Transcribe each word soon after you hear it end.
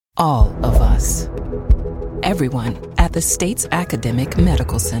All of us. Everyone at the state's academic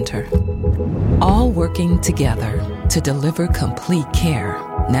medical center. All working together to deliver complete care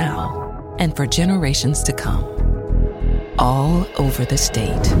now and for generations to come. All over the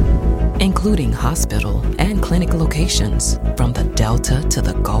state, including hospital and clinic locations from the Delta to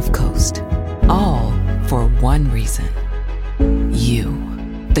the Gulf Coast. All for one reason. You,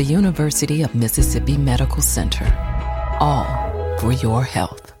 the University of Mississippi Medical Center. All for your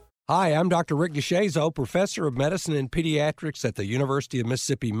health. Hi, I'm Dr. Rick DeShazo, Professor of Medicine and Pediatrics at the University of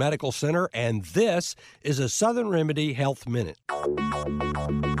Mississippi Medical Center, and this is a Southern Remedy Health Minute.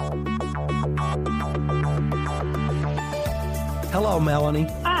 Hello, Melanie.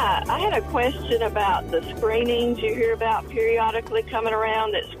 Hi, I had a question about the screenings you hear about periodically coming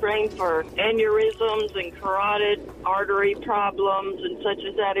around that screen for aneurysms and carotid artery problems and such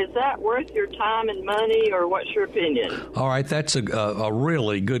as that. Is that worth your time and money, or what's your opinion? All right, that's a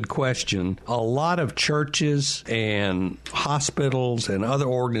really good question. A lot of churches and hospitals and other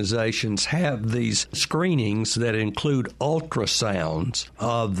organizations have these screenings that include ultrasounds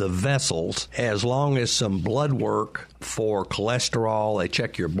of the vessels, as long as some blood work for cholesterol. They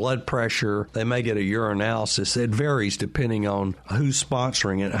check your blood pressure. They may get a urinalysis. It varies depending on who's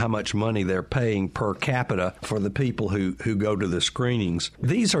sponsoring it, how much money they're paying per capita for the people who go to the screenings.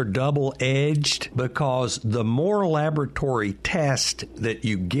 These are double-edged because the more laboratory test that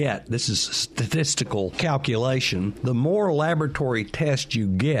you get, this is statistical calculation, the more laboratory test you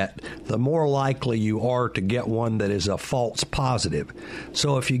get, the more likely you are to get one that is a false positive.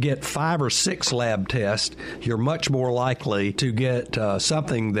 So if you get 5 or 6 lab tests, you're much more likely to get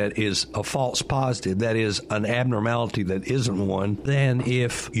something that is a false positive, that is an abnormality that isn't one, than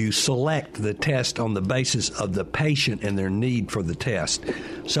if you select the test on the basis of the patient and their need for the test.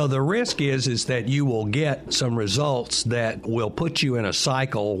 So the risk is that you will get some results that will put you in a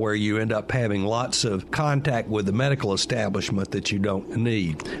cycle where you end up having lots of contact with the medical establishment that you don't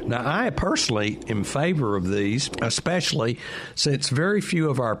need. Now, I personally am in favor of these, especially since very few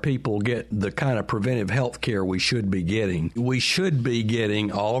of our people get the kind of preventive health care we should be getting. We should be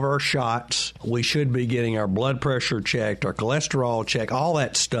getting all of our shots. We should be getting our blood pressure checked, our cholesterol checked, all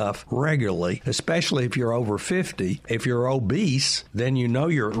that stuff regularly, especially if you're over 50. If you're obese, then you know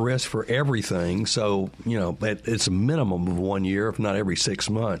you're at risk for everything. So, it's a minimum of 1 year, if not every 6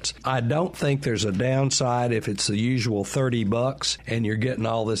 months. I don't think there's a downside if it's the usual $30 and you're getting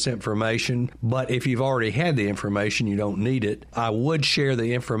all this information. But if you've already had the information, you don't need it. I would share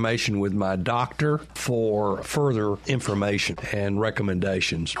the information with my doctor for further information and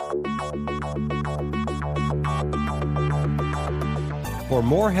recommendations. For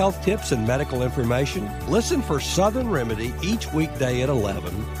more health tips and medical information, listen for Southern Remedy each weekday at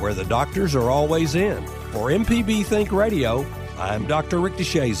 11, where the doctors are always in. For MPB Think Radio, I'm Dr. Rick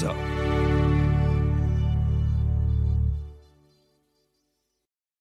DeShazo.